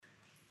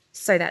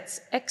So that's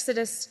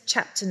Exodus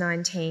chapter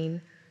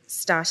 19,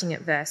 starting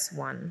at verse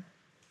 1.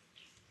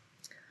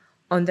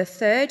 On the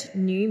third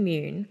new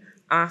moon,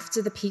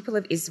 after the people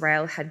of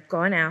Israel had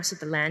gone out of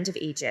the land of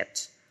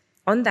Egypt,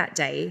 on that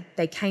day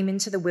they came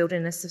into the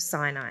wilderness of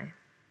Sinai.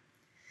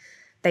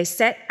 They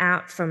set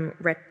out from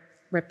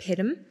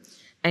Rephidim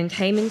and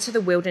came into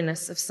the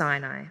wilderness of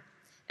Sinai,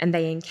 and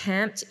they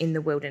encamped in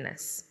the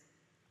wilderness.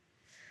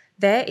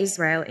 There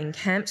Israel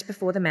encamped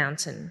before the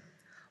mountain,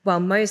 while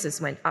Moses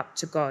went up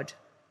to God.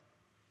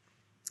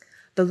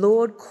 The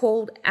Lord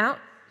called to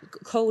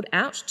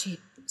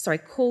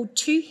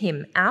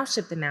him out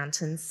of the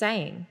mountain,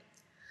 saying,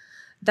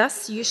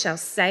 "Thus you shall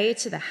say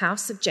to the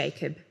house of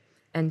Jacob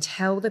and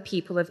tell the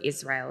people of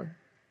Israel,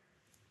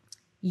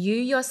 you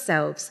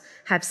yourselves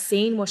have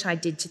seen what I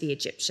did to the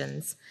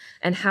Egyptians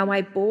and how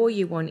I bore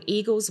you on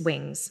eagle's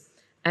wings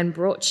and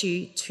brought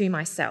you to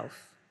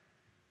myself.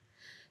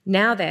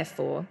 Now,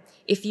 therefore,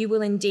 if you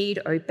will indeed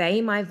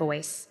obey my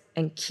voice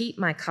and keep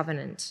my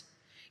covenant,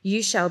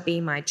 you shall be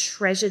my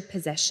treasured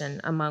possession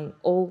among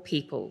all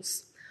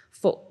peoples,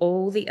 for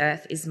all the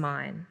earth is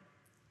mine.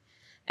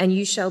 And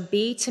you shall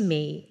be to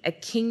me a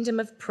kingdom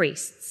of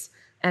priests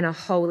and a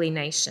holy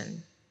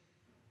nation.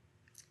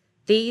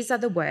 These are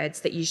the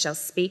words that you shall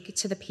speak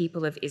to the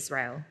people of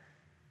Israel."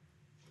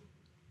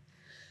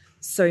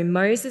 So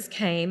Moses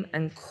came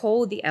and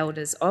called the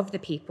elders of the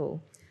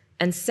people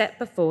and set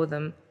before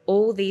them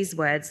all these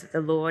words that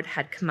the Lord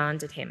had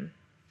commanded him.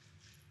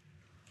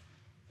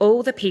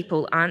 All the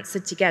people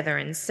answered together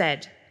and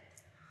said,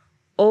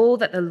 "All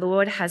that the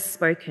Lord has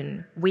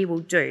spoken, we will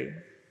do."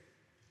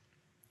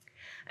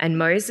 And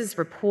Moses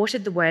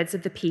reported the words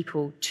of the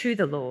people to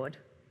the Lord.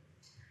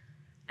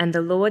 And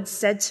the Lord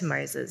said to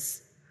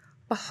Moses,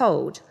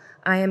 "Behold,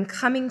 I am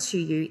coming to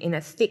you in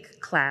a thick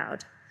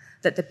cloud,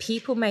 that the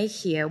people may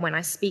hear when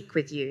I speak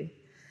with you,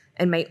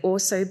 and may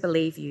also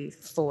believe you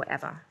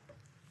forever."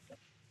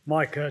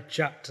 Micah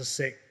chapter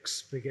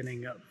 6,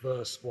 beginning at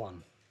verse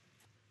 1.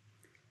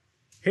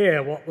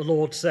 Hear what the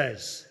Lord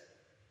says.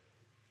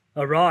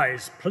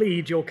 Arise,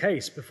 plead your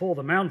case before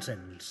the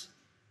mountains,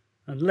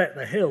 and let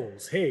the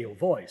hills hear your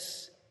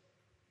voice.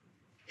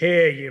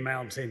 Hear, you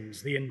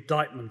mountains, the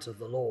indictment of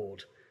the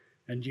Lord,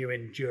 and you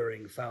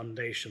enduring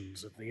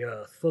foundations of the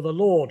earth. For the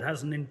Lord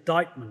has an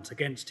indictment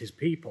against his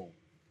people,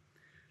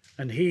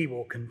 and he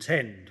will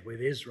contend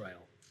with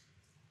Israel.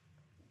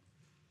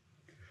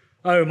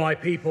 O my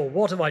people,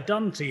 what have I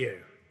done to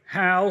you?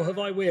 How have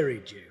I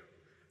wearied you?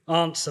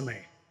 Answer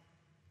me.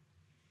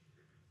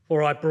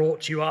 For I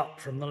brought you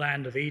up from the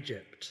land of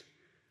Egypt,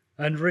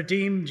 and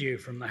redeemed you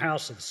from the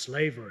house of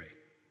slavery.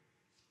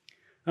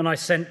 And I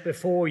sent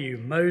before you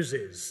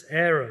Moses,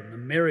 Aaron,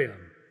 and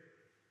Miriam.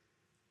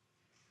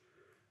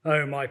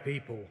 O my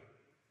people,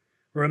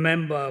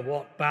 remember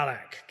what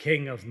Balak,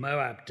 king of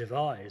Moab,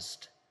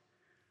 devised,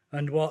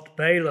 and what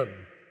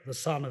Balaam, the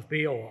son of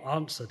Beor,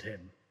 answered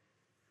him,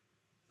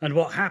 and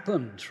what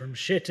happened from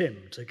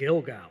Shittim to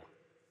Gilgal,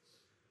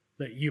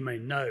 that you may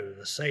know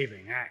the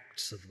saving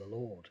acts of the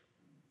Lord.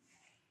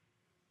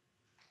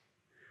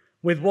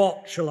 With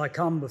what shall I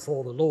come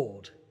before the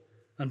Lord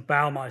and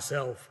bow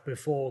myself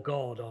before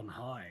God on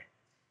high?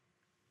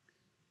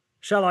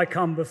 Shall I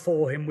come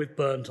before him with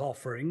burnt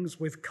offerings,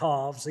 with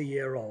calves a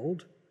year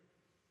old?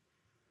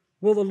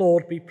 Will the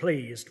Lord be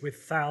pleased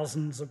with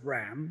thousands of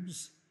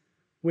rams,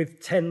 with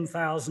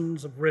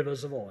 10,000s of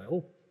rivers of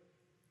oil?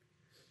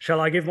 Shall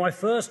I give my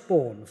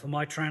firstborn for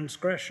my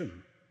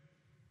transgression,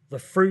 the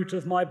fruit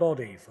of my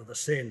body for the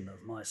sin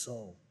of my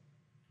soul?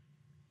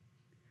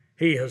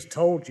 He has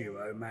told you,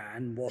 O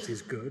man, what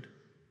is good.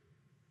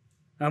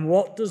 And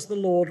what does the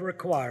Lord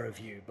require of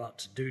you but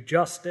to do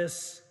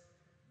justice,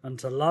 and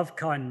to love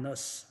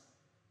kindness,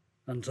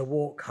 and to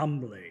walk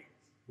humbly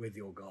with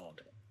your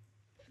God?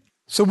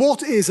 So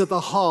what is at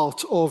the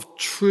heart of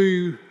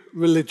true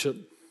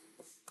religion?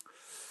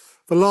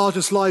 The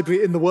largest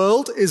library in the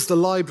world is the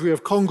Library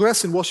of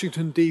Congress in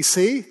Washington,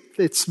 D.C.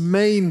 Its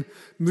main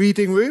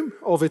reading room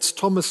of its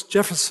Thomas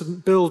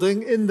Jefferson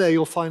building. In there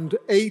you'll find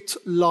 8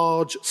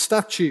 large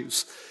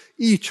statues,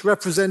 each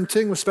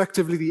representing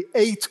respectively the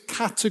 8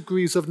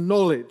 categories of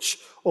knowledge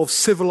of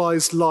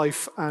civilized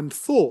life and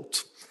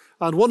thought.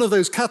 And one of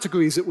those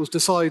categories, it was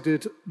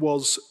decided,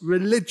 was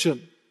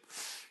religion.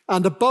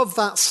 And above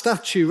that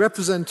statue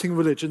representing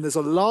religion, there's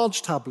a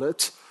large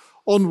tablet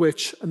on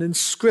which an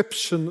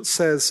inscription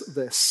says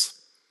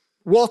this: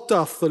 "What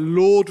doth the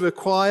Lord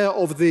require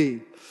of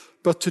thee,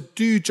 but to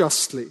do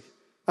justly,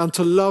 and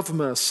to love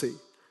mercy,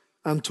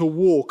 and to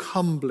walk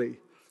humbly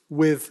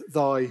with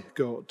thy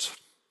God?"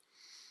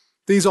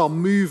 These are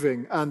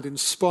moving and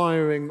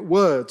inspiring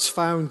words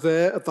found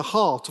there at the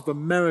heart of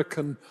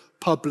American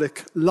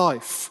public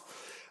life.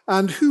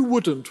 And who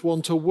wouldn't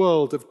want a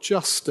world of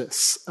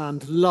justice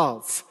and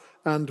love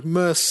and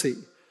mercy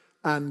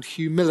and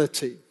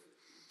humility?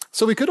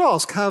 So we could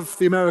ask, have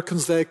the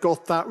Americans there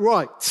got that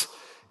right?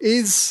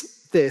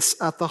 Is this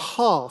at the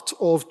heart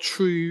of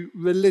true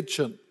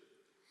religion?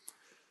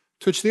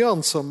 To which the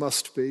answer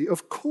must be,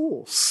 of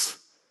course,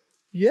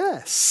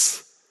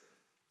 yes.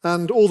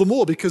 And all the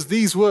more because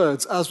these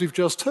words, as we've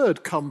just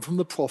heard, come from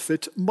the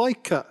prophet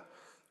Micah.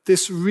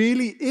 This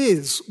really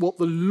is what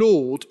the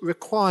Lord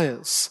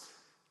requires: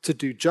 to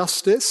do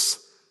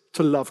justice,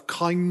 to love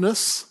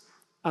kindness,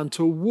 and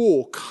to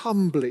walk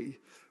humbly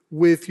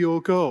with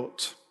your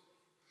God.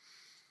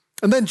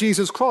 And then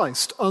Jesus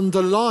Christ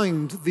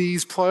underlined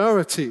these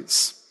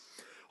priorities.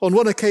 On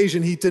one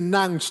occasion, he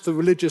denounced the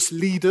religious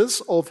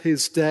leaders of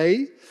his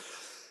day.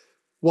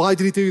 Why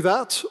did he do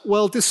that?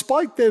 Well,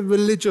 despite their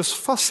religious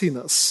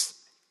fussiness,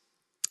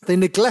 they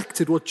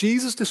neglected what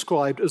Jesus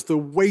described as the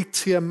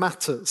weightier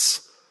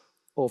matters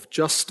of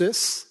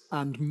justice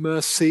and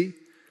mercy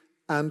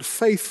and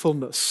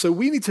faithfulness. So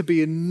we need to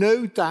be in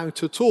no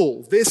doubt at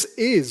all. This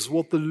is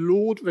what the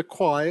Lord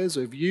requires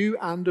of you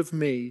and of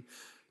me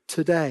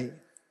today.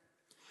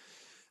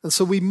 And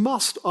so we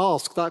must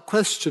ask that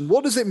question: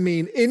 what does it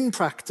mean in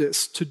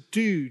practice to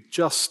do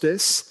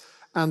justice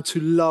and to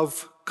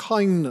love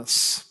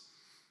kindness?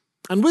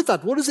 And with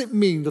that, what does it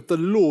mean that the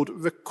Lord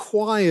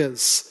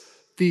requires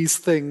these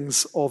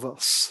things of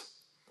us?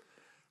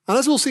 And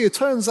as we'll see, it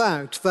turns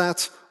out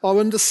that our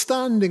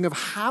understanding of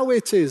how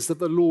it is that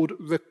the Lord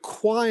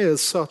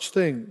requires such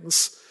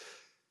things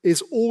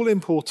is all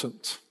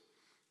important.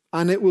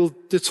 And it will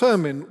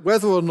determine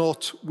whether or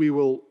not we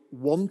will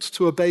want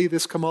to obey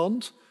this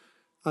command,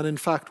 and in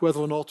fact, whether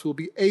or not we'll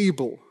be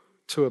able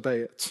to obey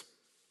it.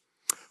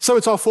 So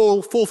it's our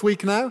fourth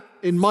week now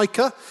in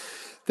Micah,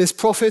 this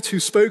prophet who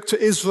spoke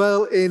to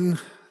Israel in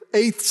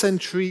 8th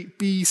century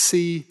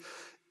BC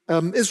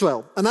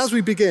Israel. And as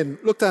we begin,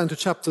 look down to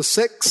chapter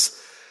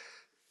 6,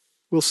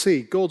 we'll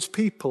see God's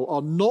people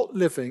are not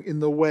living in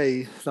the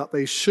way that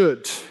they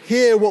should.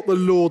 Hear what the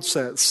Lord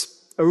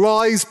says.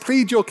 Arise,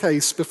 plead your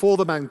case before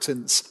the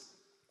mountains,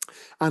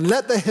 and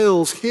let the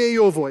hills hear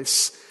your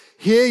voice.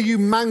 Hear, you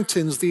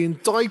mountains, the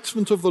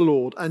indictment of the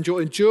Lord, and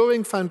your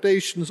enduring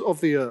foundations of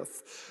the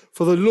earth.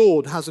 For the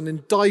Lord has an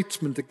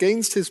indictment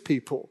against his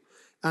people,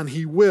 and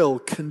he will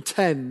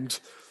contend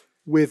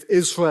with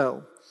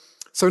Israel.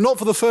 So not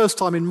for the first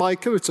time in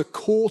Micah, it's a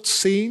court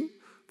scene.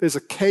 There's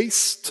a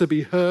case to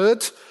be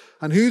heard.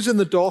 And who's in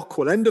the dock?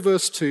 Well, end of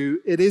verse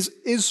 2, it is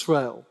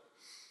Israel.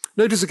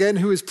 Notice again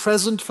who is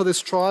present for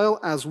this trial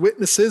as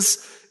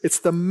witnesses. It's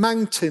the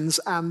mountains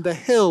and the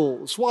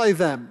hills. Why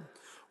them?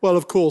 Well,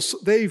 of course,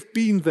 they've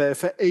been there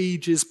for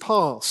ages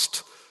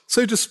past.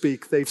 So to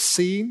speak, they've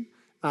seen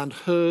and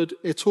heard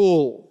it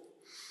all.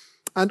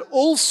 And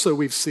also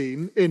we've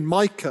seen in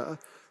Micah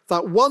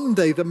that one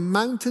day the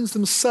mountains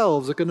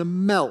themselves are going to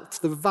melt.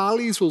 The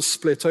valleys will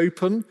split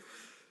open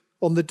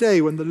on the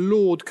day when the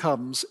Lord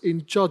comes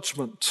in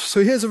judgment.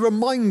 So here's a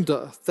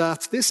reminder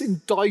that this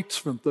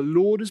indictment the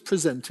Lord is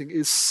presenting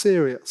is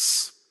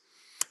serious.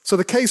 So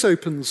the case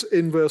opens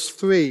in verse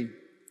 3.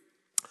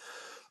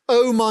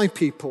 O my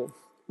people,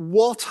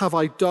 what have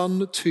I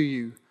done to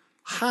you?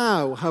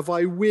 How have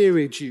I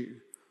wearied you?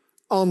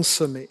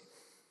 Answer me.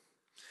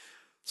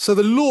 So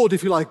the Lord,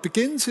 if you like,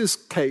 begins his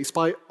case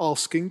by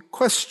asking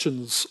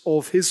questions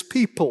of his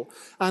people.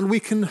 And we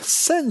can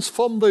sense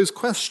from those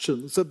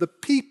questions that the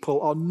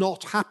people are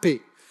not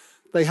happy.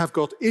 They have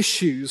got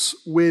issues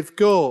with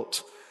God,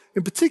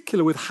 in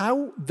particular with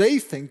how they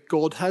think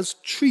God has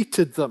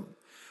treated them,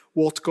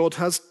 what God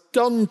has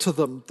done to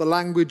them, the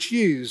language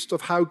used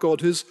of how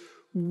God has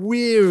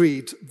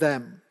wearied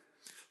them.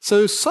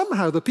 So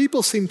somehow the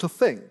people seem to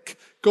think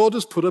God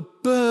has put a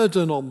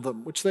burden on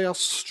them, which they are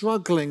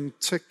struggling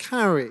to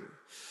carry,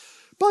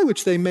 by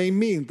which they may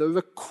mean the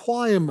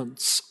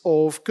requirements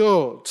of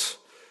God.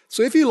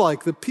 So if you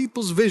like, the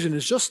people's vision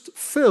is just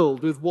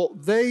filled with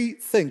what they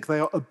think they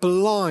are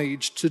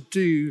obliged to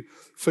do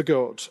for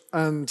God.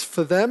 And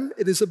for them,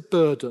 it is a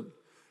burden.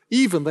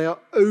 Even they are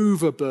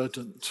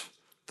overburdened.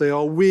 They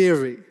are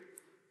weary,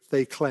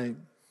 they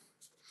claim.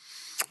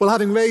 Well,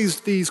 having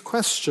raised these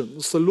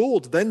questions, the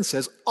Lord then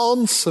says,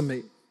 answer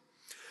me.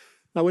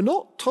 Now, we're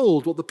not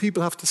told what the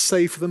people have to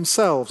say for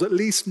themselves, at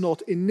least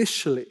not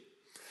initially.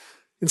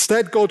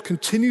 Instead, God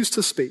continues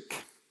to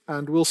speak,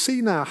 and we'll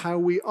see now how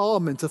we are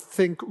meant to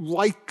think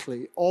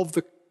rightly of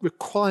the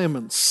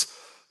requirements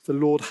the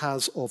Lord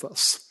has of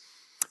us.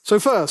 So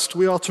first,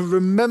 we are to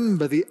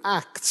remember the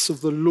acts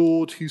of the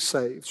Lord who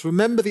saves.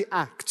 Remember the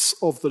acts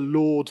of the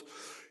Lord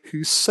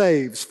who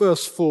saves.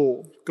 Verse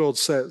 4, God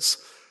says,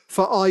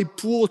 For I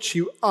brought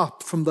you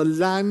up from the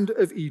land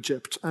of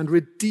Egypt and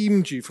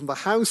redeemed you from the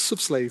house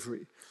of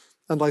slavery.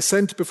 And I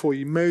sent before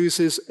you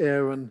Moses,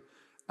 Aaron,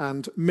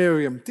 and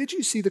Miriam. Did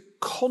you see the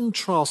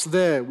contrast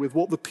there with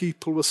what the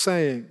people were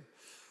saying?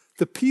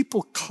 The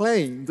people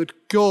claimed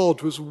that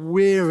God was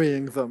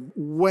wearying them,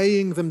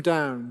 weighing them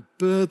down,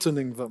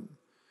 burdening them.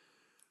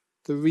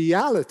 The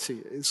reality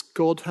is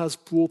God has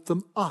brought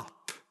them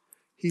up.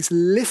 He's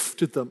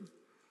lifted them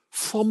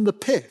from the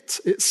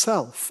pit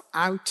itself,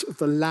 out of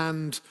the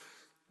land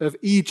of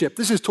Egypt.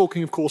 This is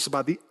talking, of course,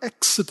 about the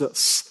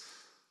Exodus.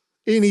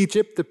 In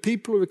Egypt, the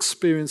people are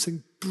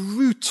experiencing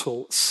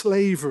brutal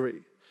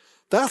slavery.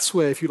 That's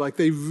where, if you like,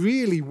 they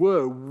really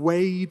were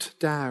weighed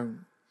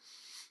down.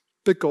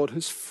 But God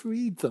has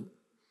freed them.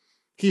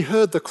 He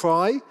heard the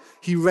cry.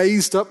 He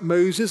raised up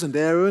Moses and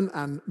Aaron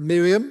and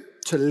Miriam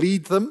to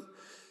lead them,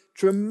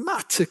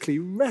 dramatically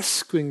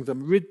rescuing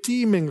them,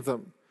 redeeming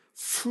them,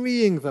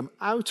 freeing them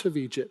out of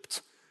Egypt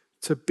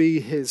to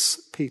be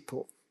his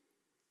people.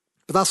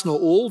 But that's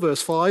not all.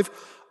 Verse 5,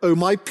 "O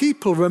my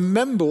people,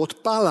 remember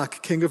what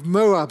Balak, king of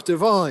Moab,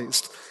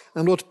 devised,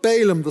 and what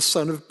Balaam, the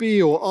son of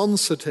Beor,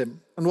 answered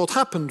him, and what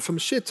happened from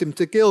Shittim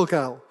to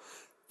Gilgal,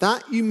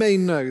 that you may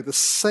know the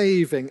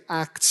saving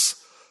acts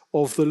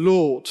of the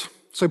Lord."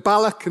 So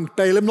Balak and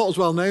Balaam, not as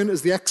well known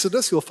as the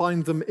Exodus, you'll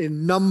find them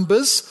in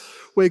Numbers,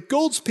 where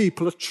God's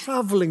people are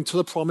traveling to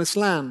the promised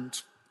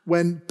land.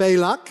 When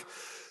Balak,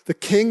 the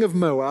king of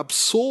Moab,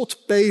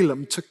 sought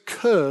Balaam to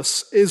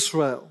curse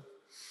Israel.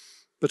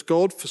 But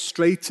God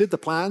frustrated the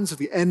plans of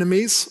the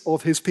enemies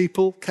of his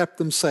people, kept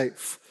them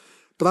safe.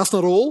 But that's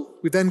not all.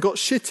 We then got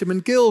Shittim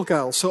and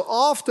Gilgal. So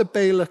after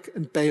Balak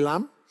and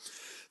Balaam,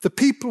 the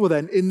people were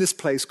then in this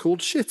place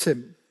called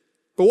Shittim.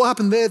 But what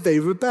happened there?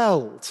 They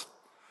rebelled.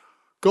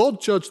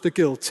 God judged the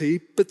guilty,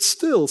 but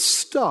still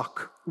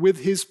stuck with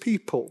his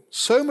people.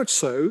 So much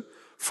so,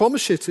 from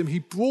Shittim, he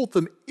brought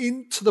them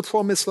into the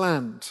promised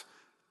land,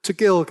 to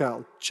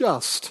Gilgal,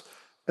 just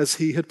as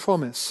he had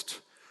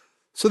promised.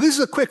 So this is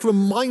a quick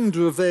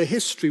reminder of their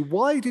history.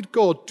 Why did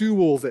God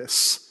do all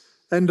this?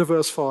 End of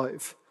verse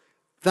 5.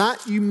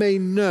 That you may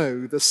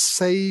know the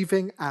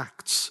saving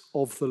acts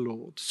of the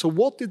Lord. So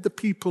what did the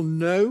people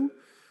know?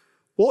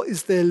 What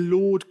is their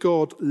Lord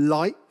God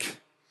like?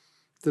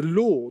 The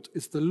Lord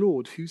is the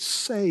Lord who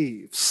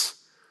saves.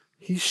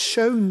 He's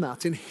shown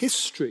that in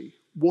history,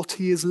 what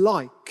he is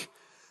like,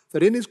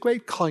 that in his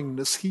great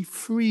kindness, he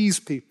frees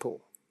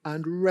people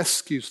and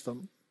rescues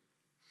them.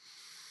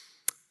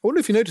 I wonder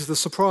if you notice the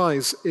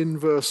surprise in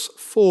verse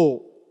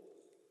 4.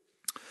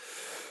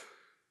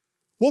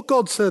 What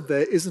God said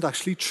there isn't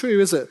actually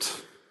true, is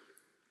it?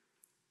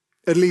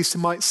 At least it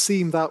might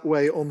seem that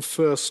way on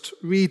first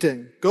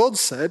reading. God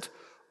said,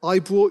 "I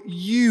brought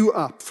you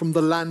up from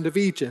the land of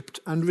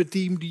Egypt and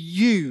redeemed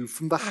you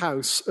from the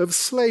house of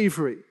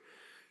slavery."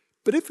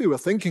 But if we were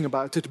thinking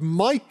about it,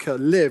 Micah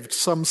lived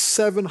some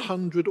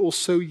 700 or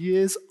so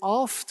years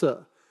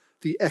after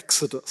the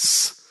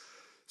Exodus.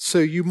 So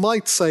you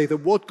might say that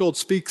what God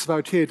speaks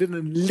about here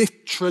didn't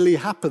literally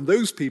happen.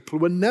 Those people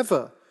were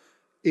never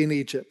in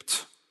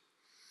Egypt.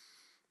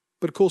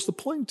 But of course, the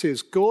point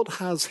is, God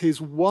has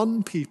his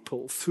one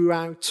people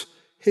throughout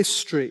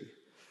history.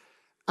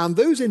 And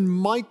those in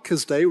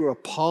Micah's day were a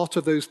part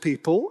of those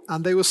people,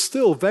 and they were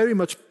still very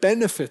much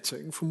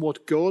benefiting from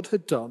what God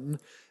had done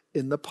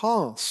in the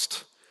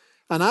past.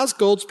 And as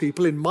God's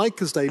people in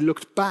Micah's day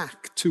looked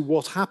back to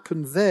what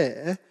happened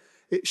there,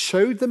 it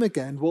showed them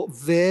again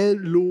what their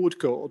Lord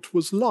God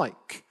was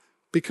like,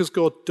 because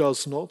God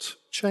does not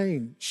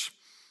change.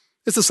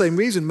 It's the same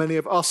reason many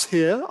of us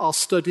here are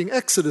studying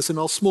Exodus in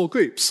our small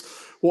groups.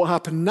 What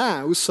happened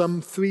now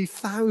some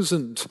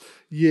 3,000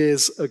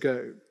 years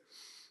ago.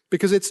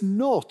 Because it's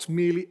not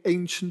merely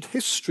ancient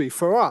history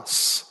for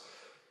us.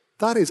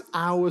 That is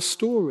our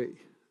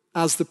story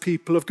as the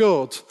people of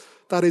God.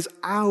 That is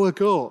our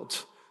God.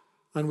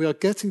 And we are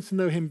getting to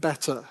know him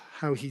better,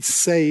 how he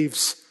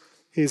saves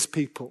his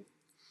people.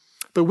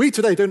 But we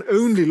today don't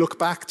only look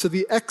back to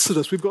the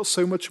Exodus. We've got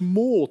so much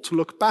more to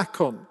look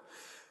back on.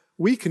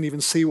 We can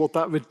even see what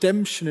that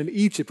redemption in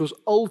Egypt was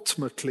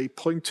ultimately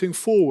pointing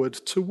forward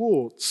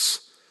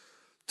towards.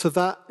 To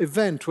that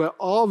event where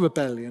our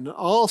rebellion and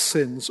our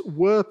sins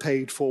were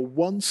paid for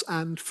once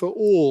and for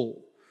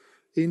all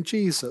in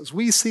Jesus.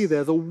 We see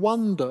there the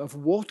wonder of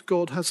what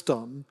God has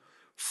done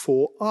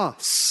for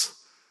us.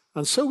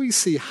 And so we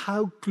see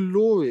how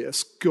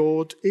glorious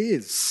God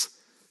is,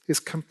 his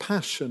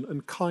compassion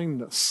and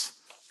kindness,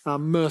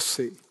 and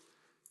mercy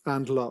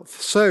and love.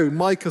 So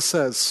Micah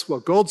says,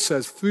 well, God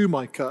says through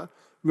Micah,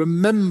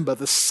 remember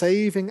the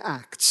saving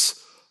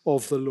acts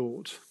of the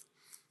Lord.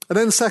 And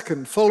then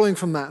second, following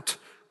from that,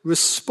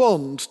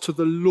 respond to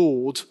the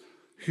Lord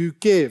who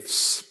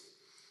gives.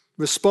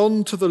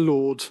 Respond to the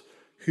Lord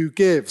who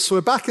gives. So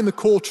we're back in the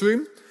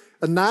courtroom,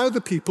 and now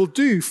the people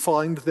do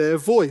find their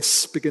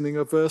voice, beginning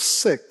of verse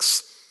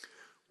 6.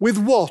 With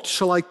what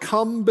shall I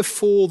come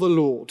before the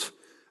Lord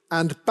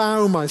and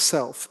bow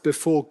myself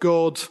before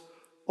God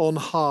on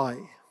high?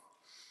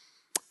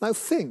 Now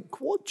think,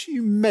 what do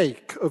you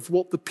make of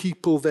what the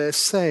people there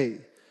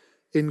say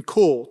in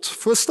court?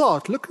 For a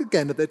start, look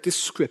again at their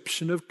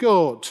description of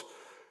God.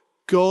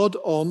 God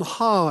on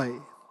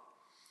high.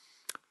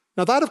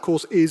 Now that, of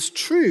course, is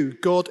true.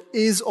 God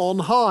is on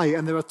high,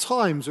 and there are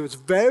times where it's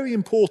very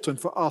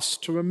important for us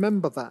to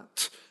remember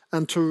that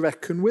and to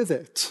reckon with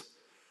it.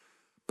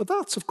 But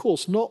that's, of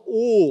course, not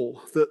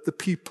all that the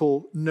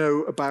people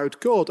know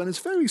about God, and it's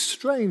very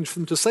strange for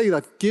them to say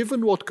that,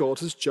 given what God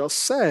has just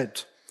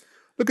said.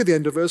 Look at the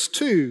end of verse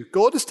 2.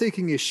 God is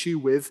taking issue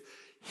with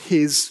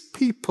his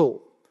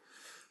people.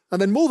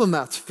 And then more than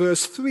that,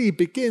 verse 3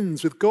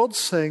 begins with God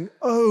saying,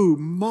 "Oh,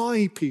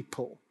 my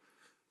people."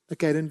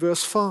 Again in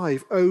verse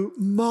 5, "Oh,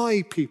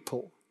 my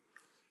people."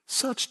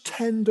 Such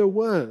tender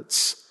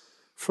words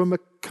from a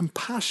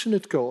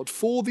compassionate God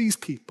for these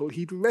people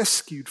he'd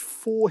rescued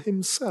for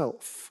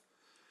himself.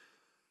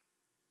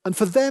 And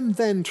for them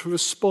then to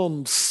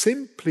respond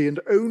simply and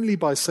only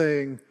by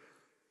saying,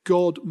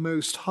 God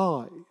Most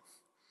High,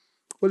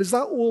 well, is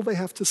that all they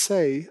have to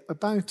say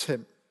about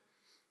him?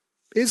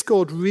 Is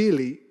God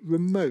really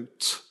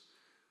remote?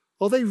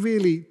 Are they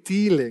really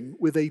dealing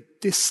with a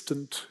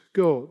distant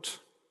God?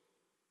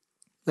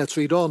 Let's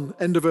read on.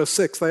 End of verse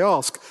 6. They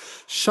ask,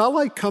 shall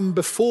I come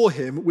before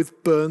him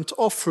with burnt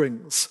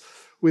offerings,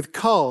 with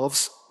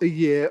calves a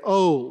year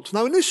old?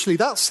 Now, initially,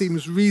 that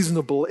seems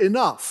reasonable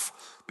enough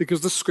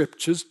because the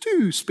scriptures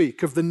do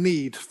speak of the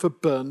need for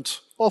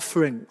burnt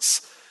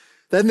offerings.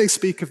 Then they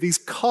speak of these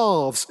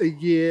calves a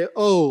year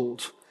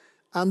old.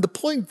 And the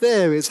point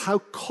there is how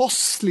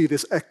costly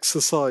this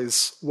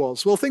exercise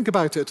was. Well, think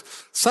about it.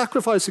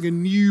 Sacrificing a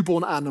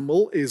newborn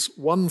animal is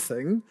one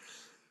thing,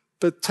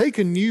 but take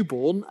a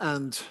newborn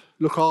and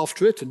look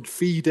after it and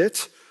feed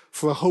it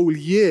for a whole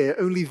year,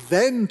 only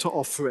then to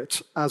offer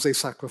it as a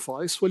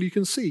sacrifice, well, you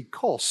can see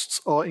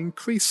costs are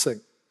increasing.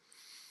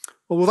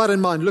 Well, with that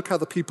in mind, look how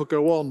the people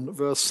go on,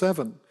 verse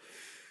 7.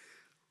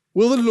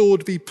 Will the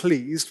Lord be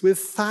pleased with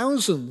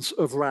thousands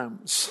of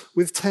rams,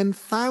 with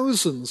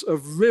 10,000s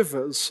of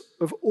rivers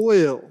of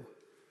oil?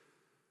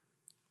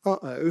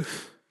 What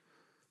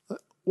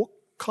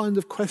kind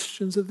of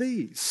questions are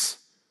these?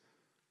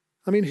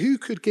 I mean, who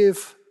could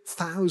give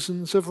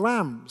thousands of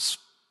rams?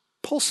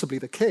 Possibly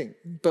the king,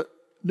 but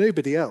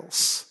nobody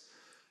else.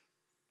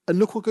 And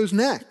look what goes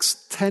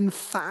next,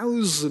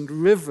 10,000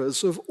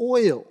 rivers of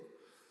oil.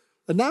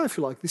 And now, if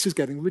you like, this is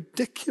getting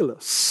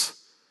ridiculous.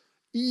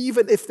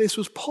 Even if this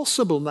was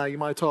possible now, you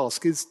might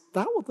ask, is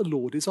that what the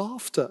Lord is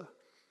after?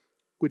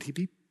 Would he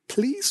be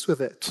pleased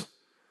with it?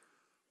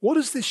 What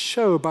does this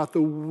show about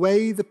the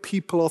way the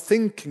people are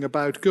thinking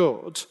about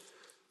God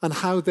and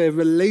how their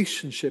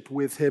relationship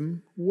with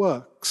him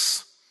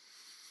works?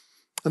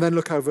 And then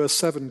look how verse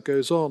 7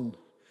 goes on.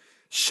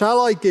 Shall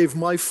I give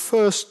my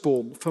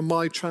firstborn for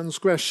my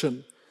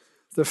transgression,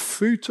 the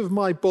fruit of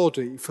my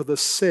body for the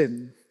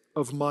sin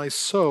of my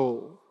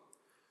soul?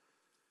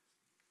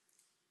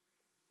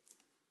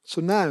 So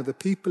now the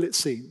people, it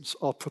seems,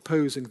 are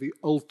proposing the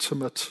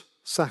ultimate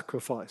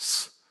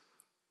sacrifice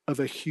of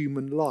a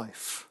human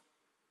life.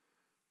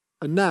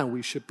 And now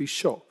we should be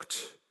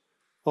shocked,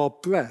 our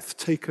breath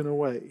taken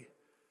away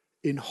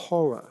in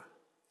horror.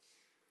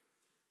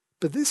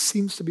 But this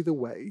seems to be the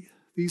way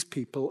these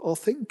people are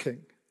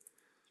thinking.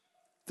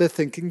 They're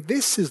thinking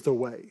this is the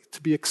way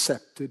to be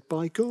accepted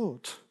by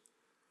God.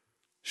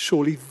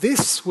 Surely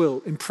this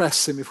will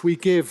impress him if we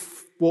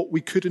give what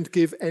we couldn't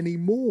give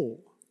anymore.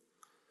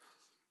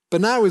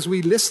 But now as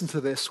we listen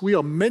to this, we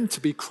are meant to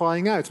be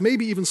crying out.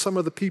 Maybe even some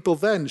of the people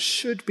then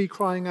should be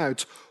crying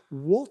out,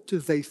 what do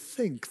they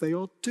think they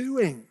are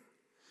doing?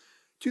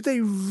 Do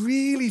they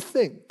really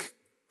think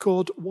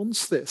God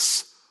wants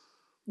this?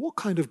 What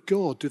kind of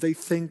God do they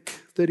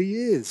think that he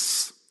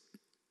is?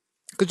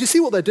 Because you see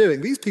what they're doing.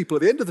 These people,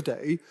 at the end of the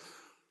day,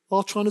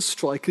 are trying to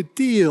strike a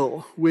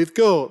deal with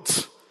God.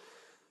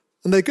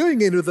 And they're going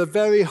in with a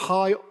very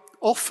high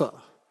offer,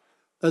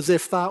 as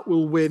if that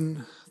will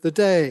win the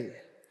day.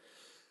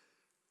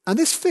 And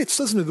this fits,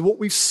 doesn't it, with what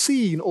we've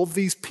seen of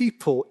these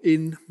people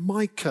in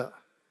Micah.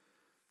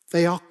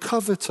 They are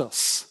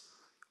covetous.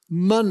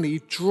 Money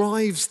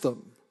drives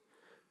them.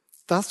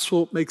 That's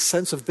what makes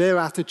sense of their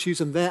attitudes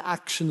and their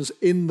actions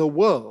in the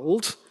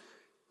world.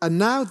 And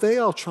now they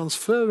are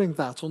transferring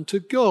that onto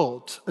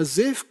God, as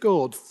if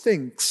God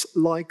thinks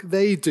like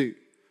they do.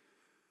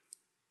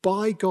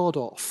 Buy God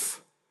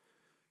off.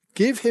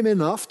 Give him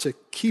enough to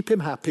keep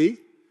him happy.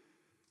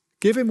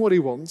 Give him what he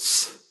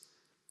wants,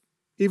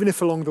 even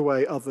if along the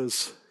way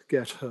others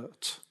get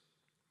hurt.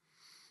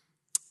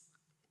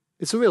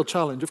 It's a real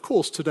challenge. Of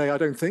course, today I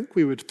don't think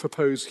we would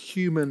propose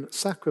human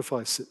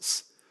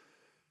sacrifices.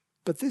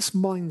 But this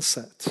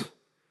mindset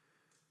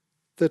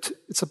that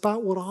it's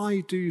about what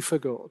I do for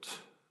God,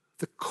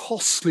 the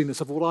costliness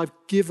of what I've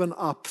given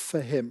up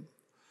for him.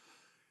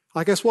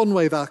 I guess one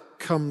way that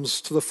comes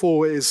to the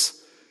fore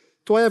is,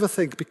 do I ever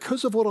think,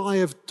 because of what I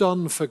have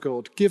done for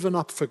God, given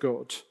up for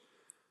God,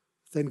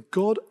 then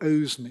God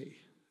owes me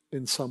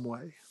in some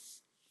way?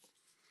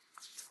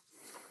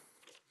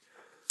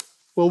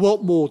 Well,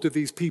 what more do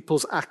these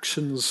people's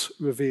actions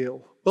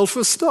reveal? Well,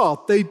 for a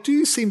start, they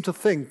do seem to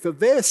think that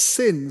their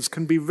sins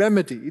can be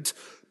remedied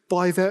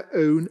by their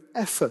own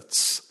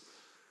efforts.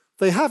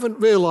 They haven't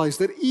realized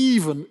that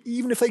even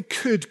if they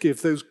could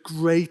give those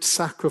great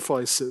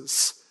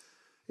sacrifices,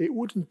 it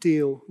wouldn't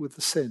deal with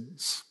the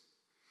sins.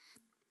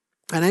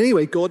 And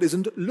anyway, God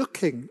isn't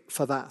looking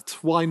for that.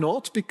 Why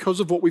not? Because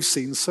of what we've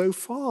seen so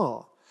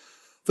far.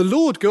 The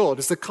Lord God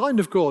is the kind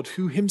of God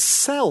who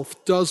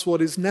himself does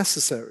what is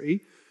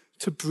necessary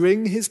to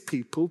bring his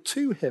people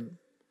to him.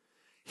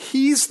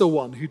 He's the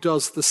one who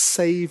does the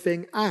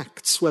saving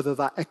acts, whether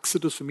that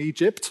exodus from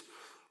Egypt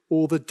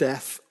or the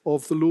death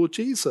of the Lord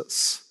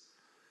Jesus.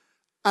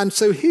 And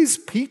so his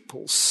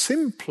people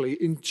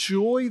simply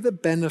enjoy the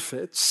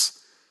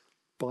benefits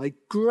by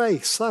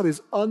grace. That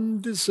is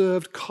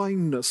undeserved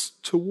kindness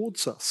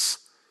towards us.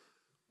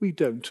 We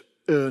don't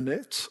earn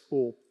it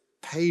or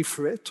pay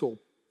for it or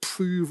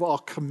prove our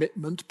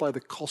commitment by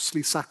the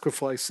costly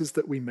sacrifices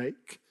that we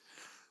make.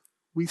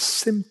 We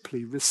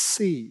simply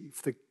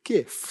receive the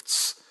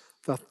gifts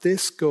that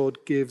this God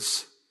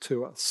gives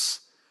to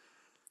us.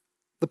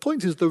 The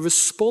point is, the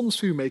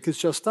response we make is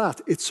just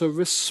that. It's a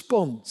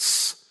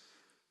response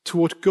to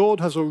what God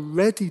has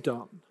already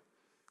done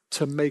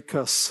to make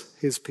us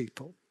his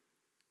people.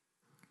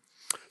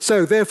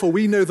 So, therefore,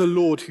 we know the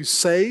Lord who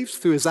saves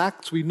through his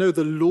acts. We know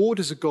the Lord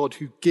is a God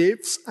who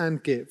gives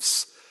and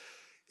gives.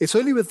 It's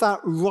only with that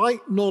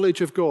right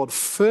knowledge of God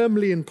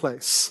firmly in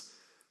place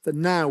that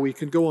now we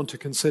can go on to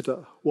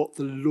consider what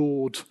the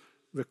Lord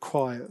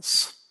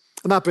requires.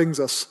 And that brings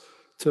us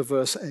to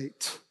verse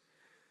 8.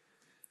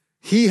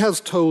 He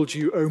has told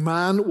you, O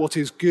man, what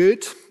is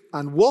good,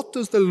 and what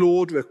does the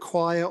Lord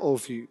require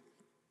of you?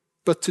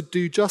 But to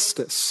do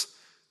justice,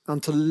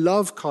 and to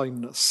love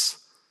kindness,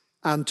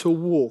 and to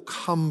walk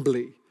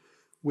humbly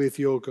with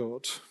your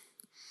God.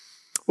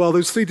 Well,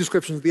 those three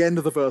descriptions at the end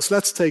of the verse,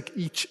 let's take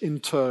each in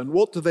turn.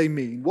 What do they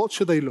mean? What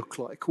should they look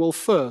like? Well,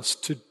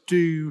 first, to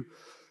do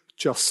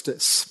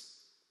justice.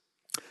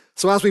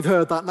 So as we've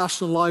heard, that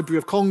National Library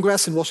of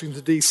Congress in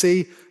Washington,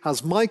 D.C.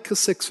 has Micah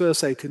 6,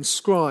 verse 8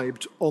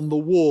 inscribed on the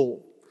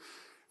wall.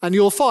 And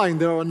you'll find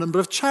there are a number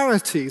of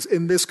charities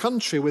in this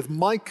country with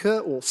Micah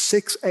or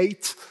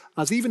 6:8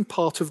 as even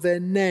part of their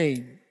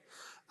name.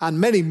 And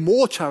many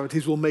more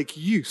charities will make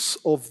use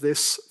of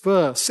this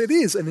verse. It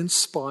is an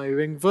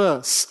inspiring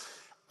verse.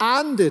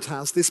 And it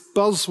has this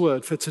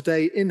buzzword for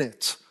today in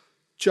it,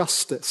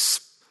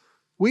 justice.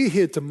 We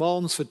hear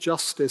demands for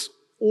justice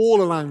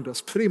all around us,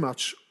 pretty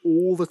much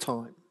all the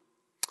time.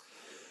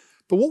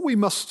 But what we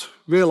must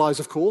realize,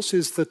 of course,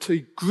 is that a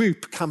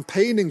group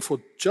campaigning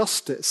for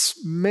justice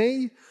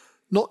may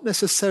not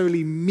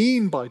necessarily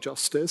mean by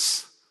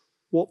justice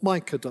what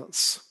Micah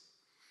does.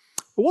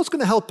 But what's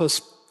going to help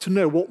us to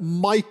know what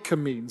Micah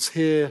means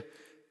here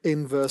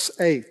in verse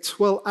 8?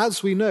 Well,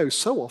 as we know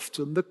so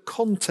often, the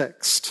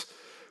context.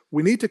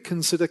 We need to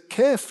consider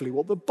carefully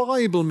what the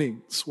Bible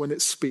means when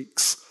it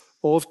speaks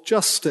of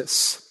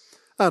justice.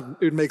 And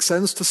it would make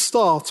sense to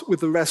start with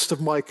the rest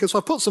of Micah. So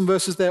I put some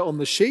verses there on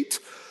the sheet.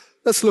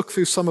 Let's look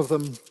through some of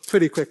them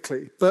pretty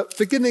quickly. But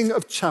beginning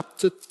of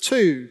chapter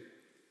 2.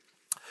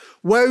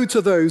 Woe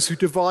to those who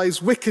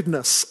devise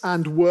wickedness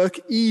and work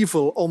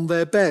evil on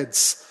their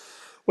beds.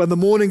 When the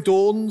morning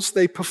dawns,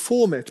 they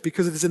perform it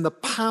because it is in the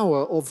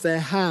power of their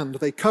hand.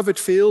 They covet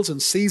fields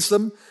and seize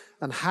them,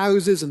 and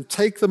houses and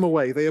take them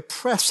away. They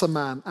oppress a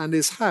man and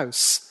his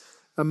house,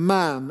 a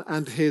man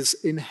and his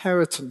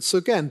inheritance. So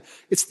again,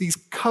 it's these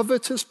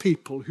covetous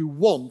people who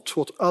want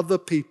what other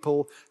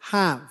people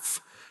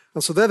have.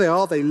 And so there they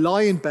are, they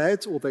lie in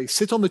bed or they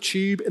sit on the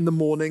tube in the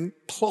morning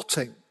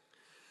plotting.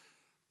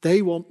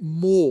 They want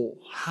more.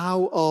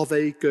 How are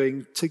they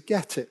going to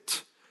get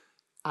it?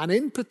 And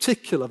in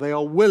particular, they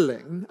are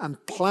willing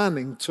and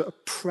planning to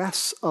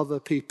oppress other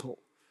people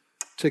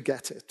to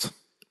get it.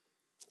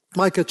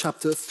 Micah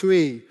chapter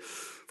 3,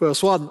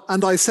 verse 1.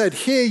 And I said,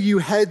 hear you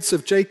heads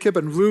of Jacob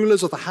and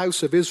rulers of the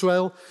house of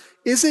Israel,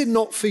 is it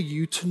not for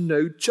you to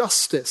know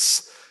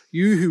justice?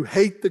 You who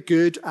hate the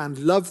good and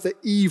love the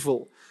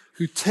evil,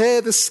 who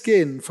tear the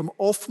skin from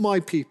off my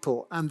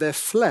people and their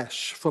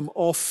flesh from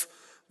off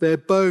their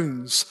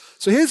bones.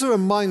 So here's a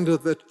reminder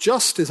that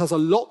justice has a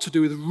lot to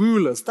do with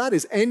rulers. That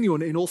is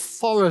anyone in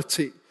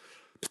authority,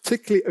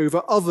 particularly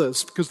over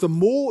others, because the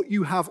more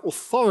you have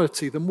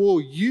authority, the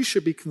more you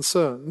should be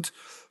concerned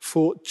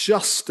for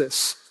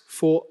justice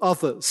for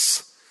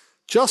others.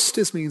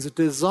 Justice means a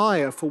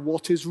desire for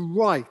what is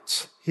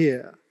right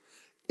here.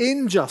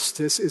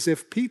 Injustice is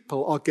if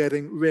people are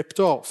getting ripped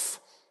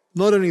off.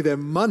 Not only their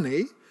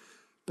money,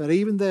 but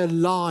even their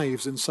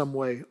lives in some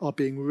way are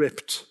being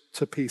ripped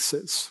to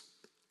pieces.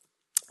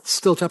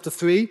 Still chapter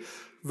 3,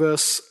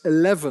 verse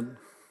 11.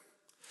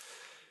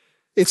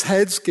 Its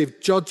heads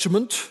give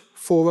judgment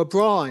for a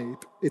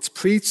bribe. Its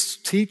priests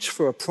teach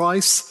for a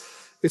price.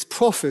 Its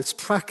prophets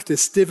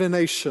practice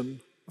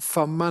divination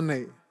for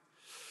money.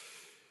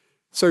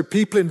 So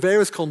people in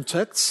various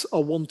contexts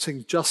are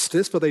wanting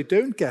justice, but they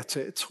don't get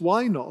it.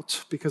 Why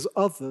not? Because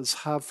others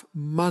have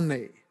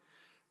money.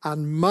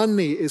 And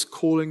money is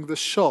calling the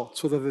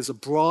shots. Whether there's a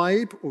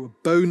bribe or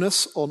a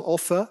bonus on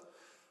offer,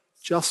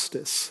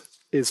 justice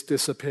is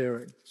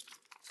disappearing.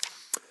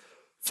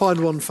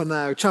 Final one for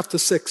now, chapter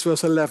 6,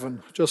 verse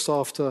 11, just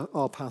after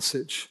our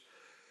passage.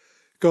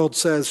 God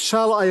says,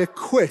 shall I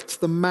acquit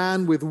the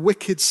man with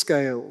wicked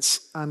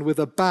scales and with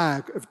a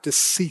bag of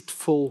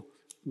deceitful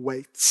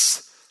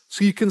weights?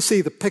 So you can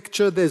see the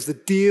picture. There's the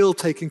deal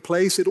taking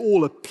place. It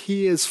all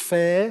appears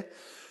fair.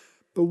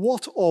 But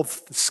what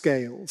of the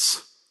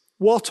scales?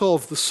 What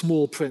of the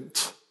small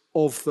print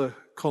of the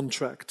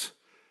contract?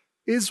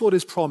 Is what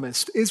is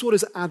promised, is what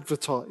is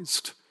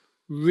advertised,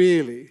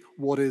 really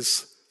what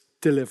is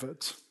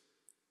delivered?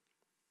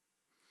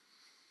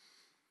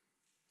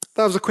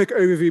 That was a quick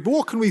overview, but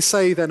what can we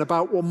say then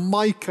about what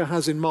Micah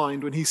has in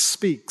mind when he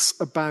speaks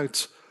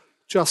about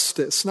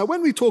justice? Now,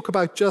 when we talk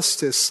about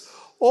justice,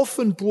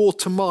 often brought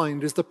to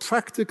mind is the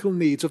practical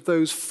needs of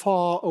those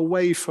far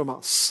away from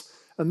us.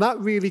 And that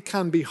really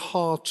can be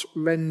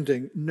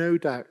heart-rending, no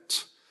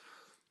doubt.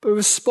 But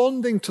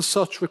responding to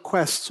such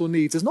requests or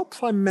needs is not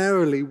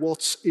primarily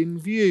what's in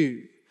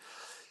view.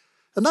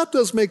 And that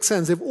does make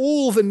sense. If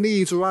all the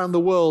needs around the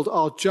world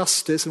are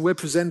justice and we're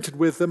presented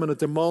with them and a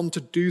demand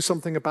to do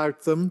something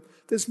about them,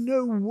 there's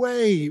no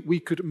way we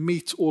could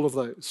meet all of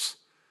those.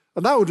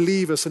 And that would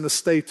leave us in a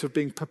state of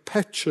being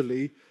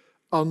perpetually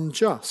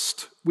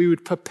unjust. We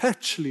would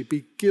perpetually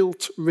be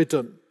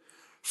guilt-ridden,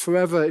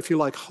 forever, if you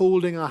like,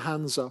 holding our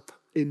hands up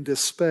in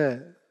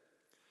despair.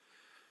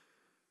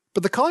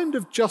 But the kind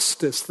of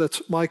justice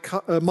that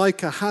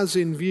Micah has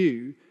in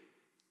view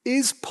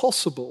is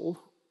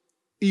possible,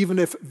 even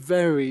if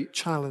very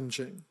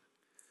challenging.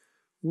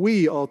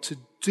 We are to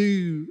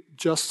do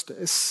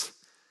justice,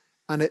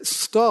 and it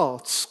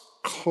starts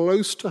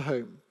close to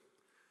home,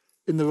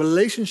 in the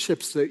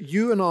relationships that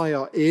you and I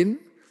are in,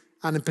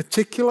 and in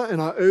particular in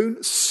our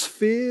own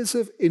spheres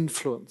of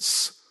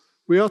influence.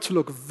 We are to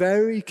look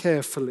very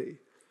carefully.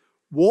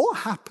 What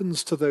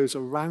happens to those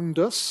around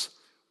us?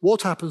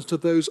 What happens to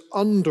those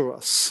under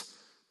us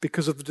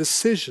because of the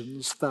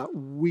decisions that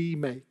we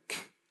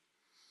make?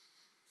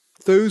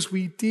 Those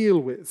we deal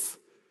with,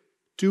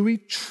 do we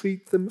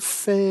treat them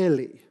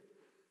fairly?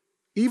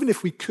 Even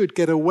if we could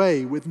get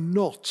away with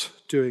not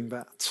doing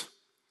that.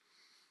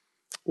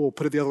 Or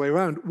put it the other way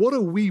around, what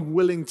are we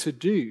willing to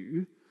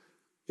do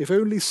if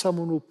only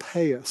someone will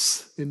pay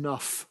us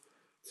enough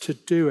to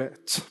do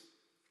it?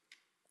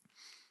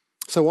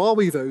 So are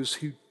we those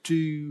who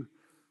do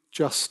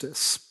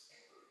justice?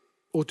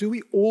 Or do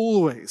we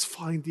always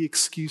find the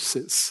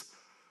excuses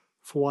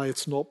for why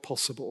it's not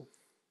possible?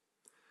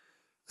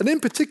 And in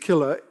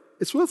particular,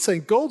 it's worth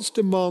saying God's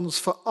demands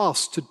for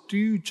us to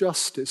do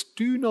justice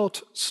do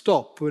not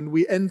stop when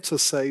we enter,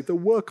 say, the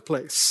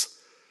workplace.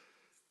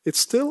 It's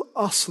still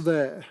us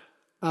there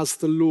as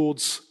the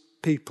Lord's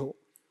people.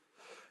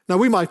 Now,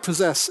 we might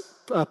protest.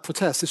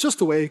 It's just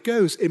the way it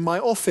goes. In my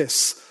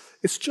office,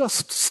 it's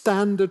just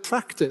standard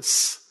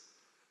practice.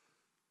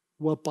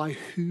 Well, by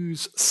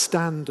whose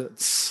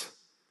standards?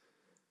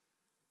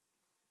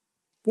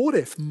 What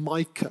if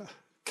Micah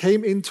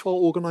came into our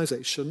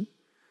organization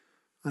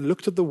and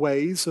looked at the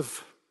ways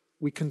of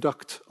we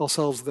conduct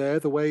ourselves there,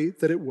 the way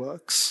that it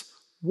works?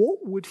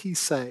 What would he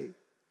say?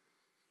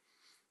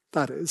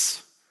 That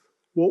is,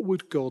 what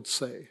would God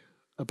say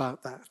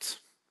about that?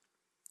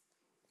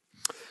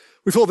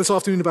 We thought this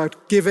afternoon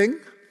about giving.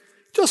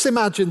 Just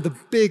imagine the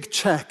big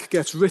check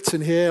gets written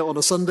here on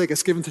a Sunday,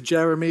 gets given to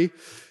Jeremy.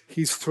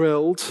 He's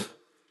thrilled.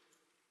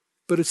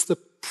 But it's the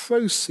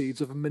proceeds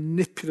of a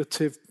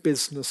manipulative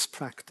business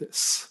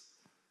practice.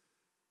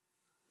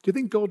 Do you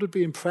think God would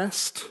be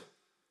impressed?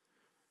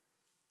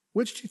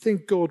 Which do you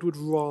think God would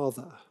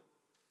rather?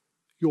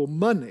 Your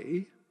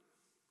money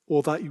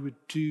or that you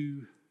would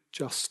do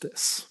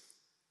justice?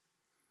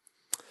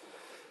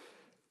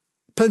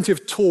 Plenty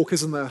of talk,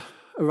 isn't there,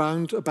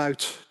 around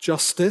about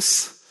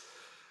justice.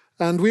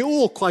 And we're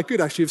all quite good,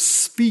 actually, of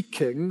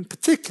speaking,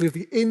 particularly of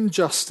the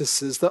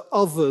injustices that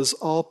others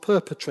are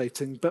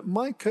perpetrating. But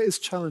Micah is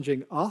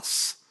challenging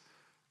us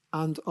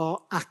and our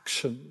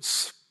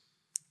actions.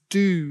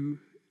 Do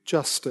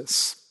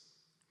justice.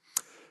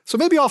 So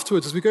maybe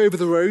afterwards, as we go over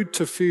the road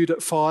to food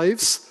at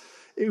Fives,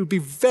 it would be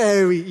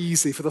very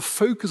easy for the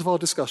focus of our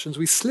discussions,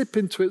 we slip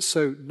into it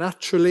so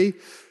naturally,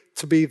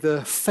 to be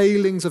the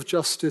failings of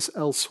justice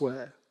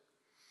elsewhere.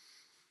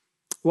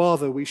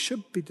 Rather, we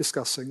should be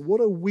discussing what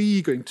are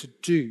we going to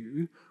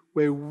do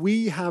where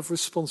we have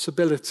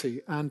responsibility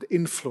and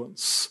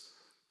influence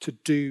to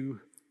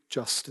do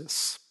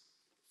justice.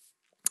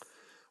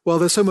 Well,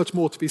 there's so much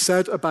more to be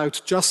said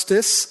about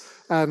justice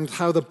and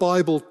how the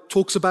Bible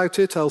talks about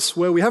it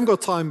elsewhere. We haven't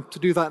got time to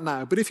do that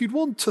now, but if you'd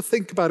want to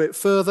think about it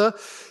further,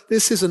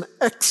 this is an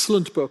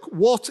excellent book,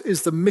 What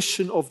is the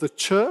Mission of the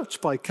Church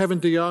by Kevin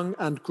DeYoung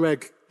and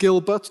Greg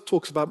Gilbert.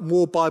 Talks about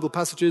more Bible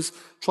passages,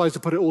 tries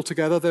to put it all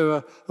together. There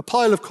are a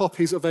pile of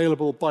copies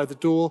available by the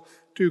door.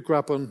 Do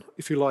grab one,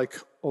 if you like,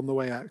 on the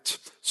way out.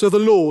 So the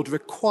Lord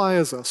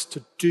requires us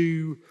to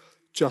do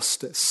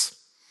justice.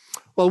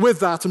 Well, with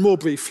that, and more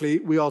briefly,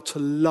 we are to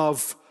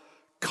love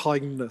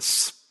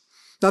kindness.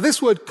 Now,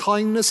 this word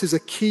kindness is a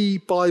key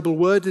Bible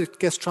word. It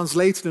gets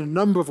translated in a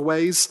number of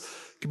ways.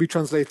 It can be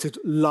translated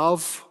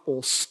love,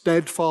 or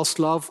steadfast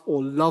love,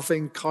 or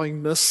loving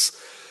kindness.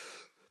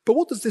 But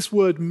what does this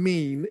word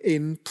mean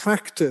in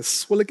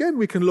practice? Well, again,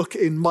 we can look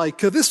in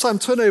Micah. This time,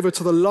 turn over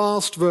to the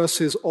last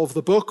verses of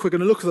the book. We're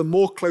going to look at them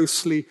more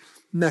closely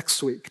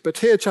next week. But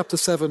here, chapter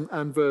 7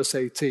 and verse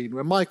 18,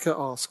 where Micah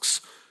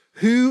asks,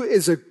 "Who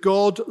is a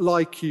God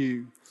like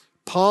you,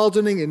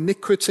 pardoning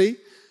iniquity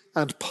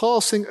and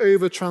passing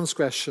over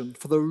transgression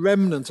for the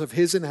remnant of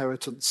his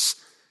inheritance?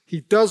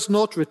 He does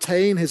not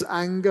retain his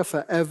anger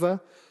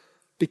forever,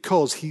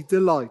 because he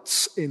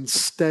delights in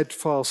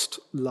steadfast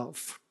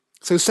love."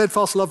 So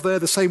steadfast love there,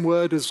 the same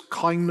word as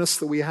kindness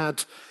that we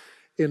had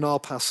in our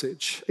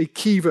passage. A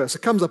key verse.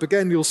 It comes up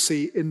again, you'll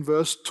see, in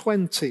verse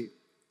 20.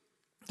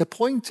 The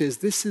point is,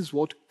 this is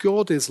what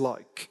God is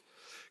like.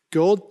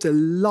 God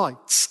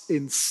delights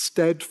in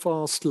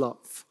steadfast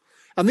love.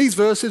 And these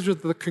verses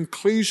at the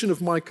conclusion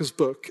of Micah's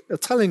book are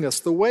telling us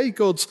the way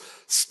God's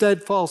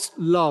steadfast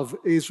love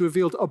is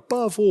revealed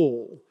above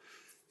all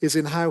is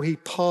in how he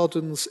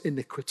pardons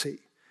iniquity.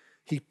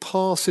 He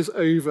passes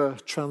over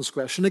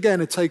transgression.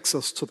 Again, it takes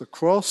us to the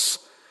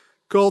cross.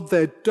 God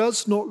there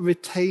does not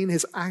retain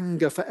his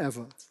anger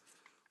forever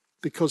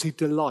because he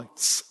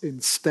delights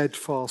in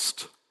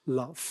steadfast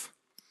love.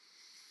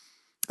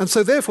 And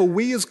so therefore,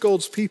 we as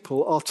God's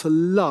people are to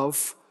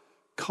love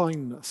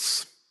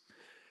kindness.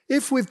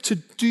 If with to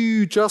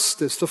do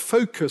justice, the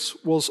focus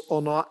was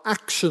on our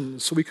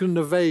actions, so we couldn't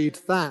evade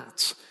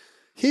that,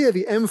 here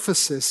the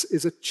emphasis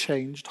is a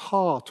changed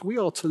heart. We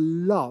are to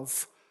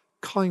love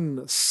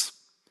kindness.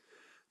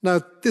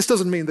 Now, this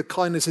doesn't mean that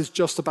kindness is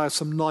just about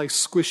some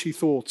nice, squishy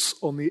thoughts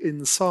on the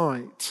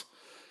inside.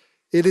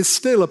 It is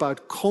still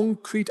about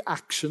concrete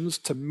actions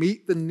to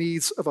meet the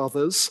needs of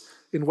others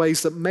in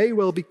ways that may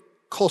well be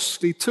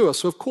costly to us.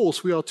 So, of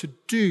course, we are to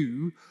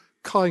do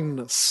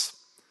kindness,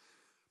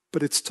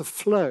 but it's to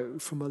flow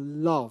from a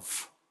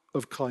love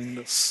of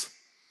kindness.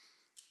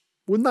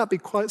 Wouldn't that be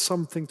quite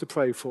something to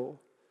pray for?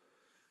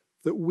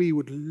 That we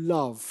would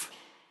love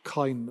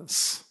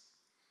kindness.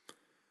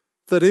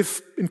 That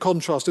if, in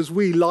contrast, as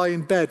we lie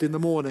in bed in the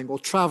morning or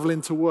travel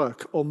into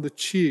work on the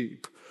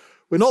tube,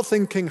 we're not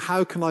thinking,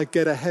 how can I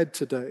get ahead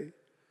today?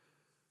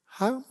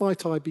 How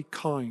might I be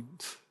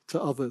kind to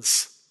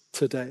others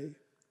today?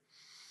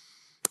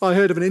 I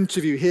heard of an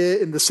interview here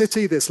in the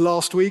city this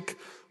last week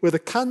where the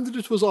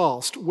candidate was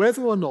asked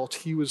whether or not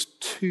he was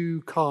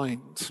too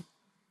kind.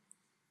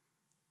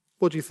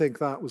 What do you think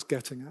that was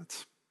getting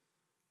at?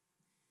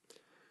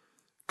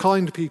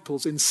 Kind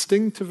people's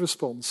instinctive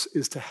response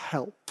is to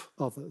help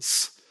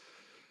others.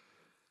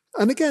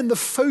 And again, the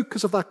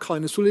focus of that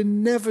kindness will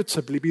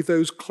inevitably be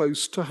those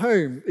close to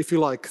home, if you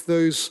like,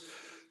 those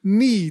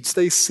needs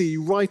they see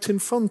right in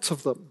front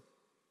of them.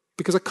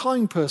 Because a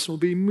kind person will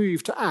be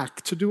moved to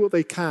act, to do what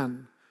they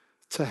can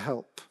to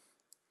help.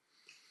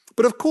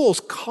 But of course,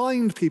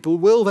 kind people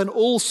will then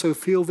also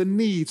feel the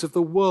needs of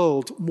the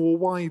world more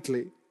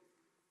widely.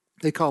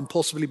 They can't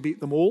possibly meet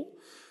them all,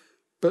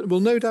 but will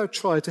no doubt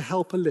try to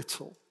help a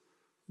little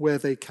where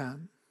they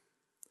can.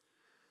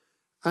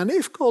 And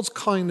if God's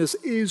kindness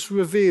is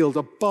revealed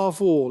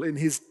above all in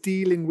his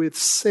dealing with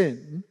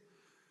sin,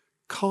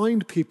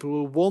 kind people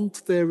will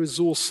want their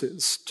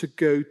resources to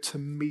go to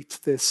meet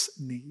this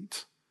need.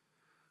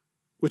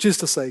 Which is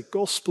to say,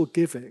 gospel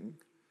giving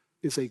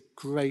is a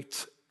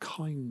great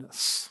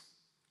kindness.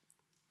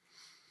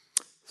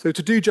 So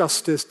to do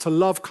justice, to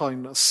love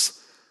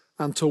kindness,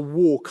 and to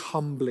walk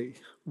humbly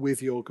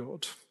with your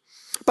God.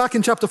 Back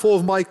in chapter 4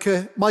 of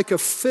Micah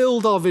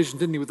filled our vision,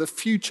 didn't he, with a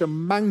future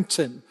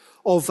mountain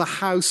of the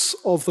house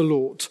of the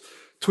Lord,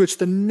 to which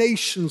the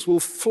nations will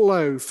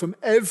flow from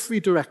every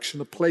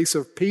direction, a place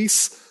of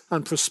peace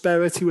and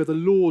prosperity where the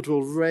Lord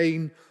will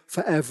reign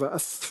forever, a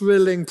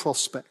thrilling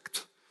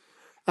prospect.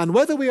 And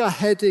whether we are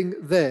heading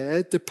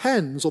there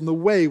depends on the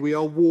way we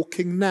are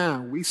walking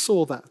now. We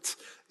saw that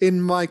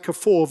in Micah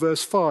 4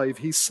 verse 5.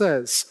 He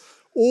says,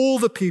 all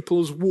the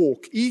peoples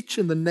walk, each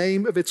in the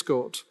name of its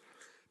God,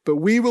 but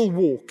we will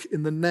walk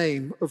in the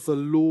name of the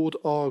Lord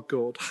our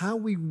God. How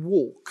we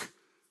walk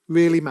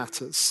really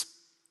matters.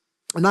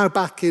 And now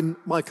back in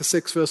Micah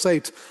 6 verse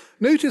 8,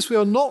 notice we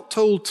are not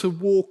told to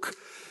walk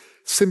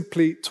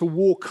simply to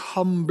walk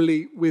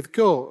humbly with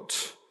God.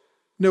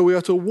 No, we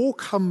are to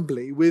walk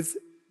humbly with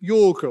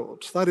your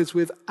God, that is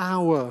with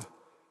our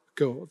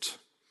God.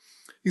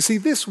 You see,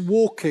 this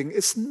walking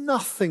is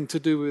nothing to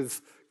do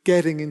with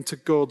getting into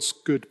God's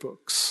good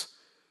books.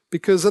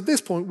 Because at this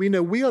point, we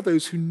know we are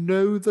those who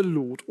know the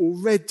Lord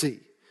already,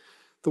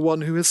 the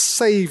one who has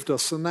saved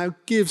us and now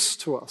gives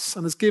to us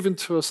and has given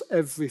to us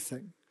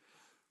everything.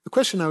 The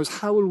question now is,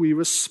 how will we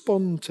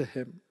respond to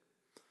him?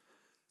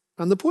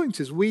 And the point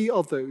is, we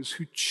are those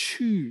who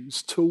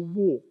choose to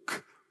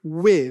walk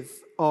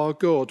with our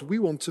God. We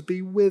want to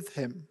be with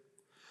him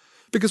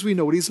because we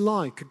know what he's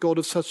like, a God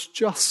of such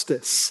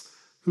justice,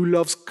 who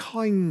loves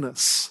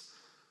kindness.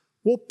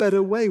 What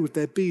better way would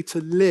there be to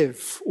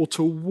live or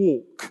to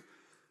walk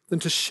than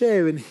to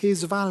share in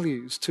his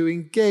values, to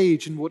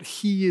engage in what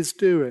he is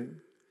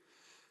doing?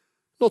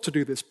 Not to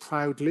do this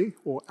proudly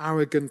or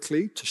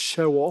arrogantly, to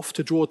show off,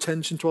 to draw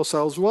attention to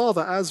ourselves,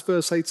 rather, as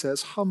verse 8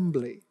 says,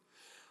 humbly.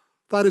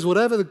 That is,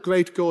 whatever the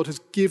great God has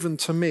given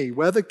to me,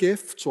 whether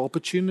gifts or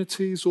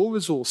opportunities or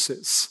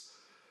resources,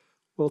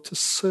 well, to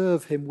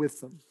serve him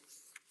with them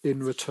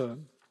in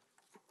return.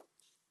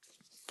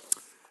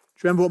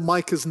 Do you remember what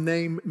Micah's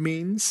name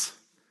means?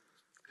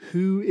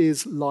 Who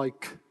is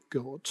like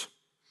God?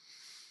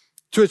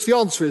 To which the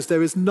answer is,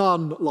 there is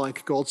none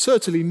like God,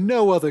 certainly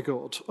no other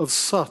God of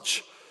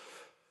such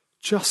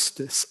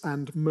justice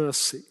and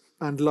mercy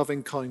and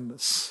loving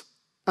kindness.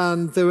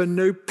 And there are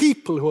no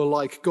people who are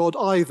like God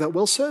either,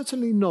 well,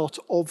 certainly not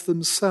of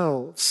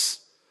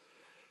themselves.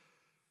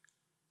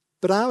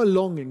 But our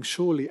longing,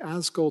 surely,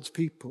 as God's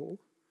people,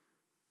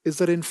 is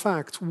that in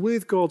fact,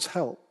 with God's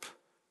help,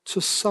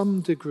 to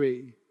some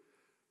degree,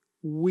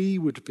 we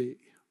would be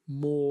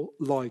more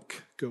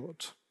like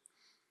God,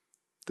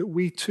 that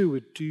we too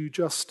would do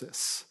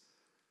justice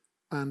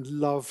and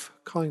love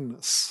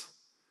kindness.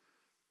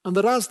 And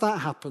that as that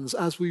happens,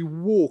 as we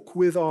walk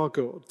with our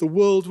God, the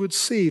world would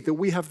see that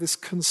we have this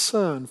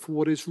concern for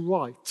what is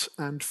right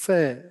and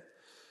fair,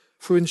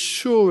 for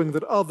ensuring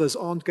that others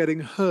aren't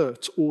getting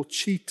hurt or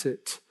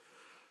cheated,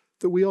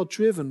 that we are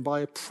driven by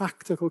a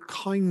practical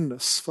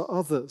kindness for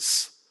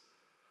others.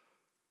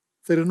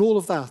 That in all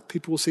of that,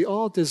 people will see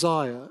our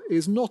desire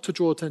is not to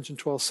draw attention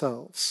to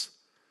ourselves,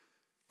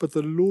 but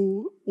the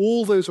Lord,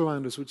 all those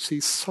around us would see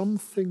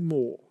something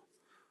more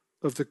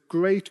of the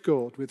great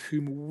God with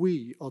whom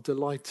we are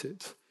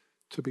delighted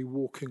to be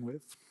walking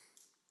with.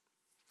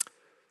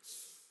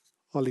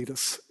 I'll lead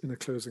us in a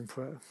closing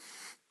prayer.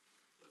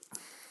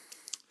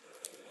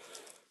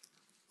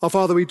 Our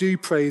Father, we do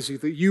praise you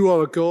that you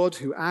are a God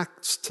who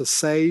acts to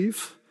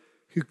save,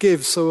 who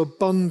gives so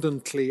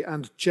abundantly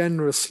and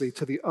generously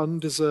to the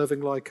undeserving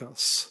like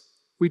us.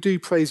 We do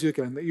praise you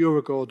again that you're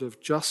a God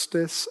of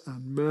justice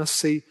and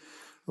mercy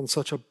and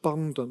such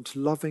abundant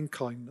loving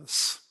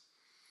kindness.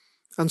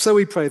 And so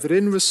we pray that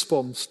in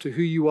response to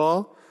who you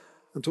are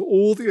and to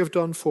all that you have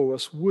done for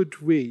us,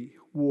 would we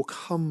walk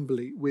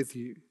humbly with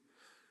you,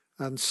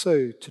 and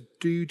so to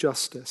do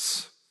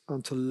justice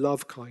and to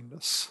love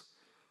kindness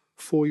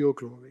for your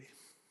glory.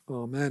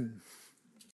 Amen.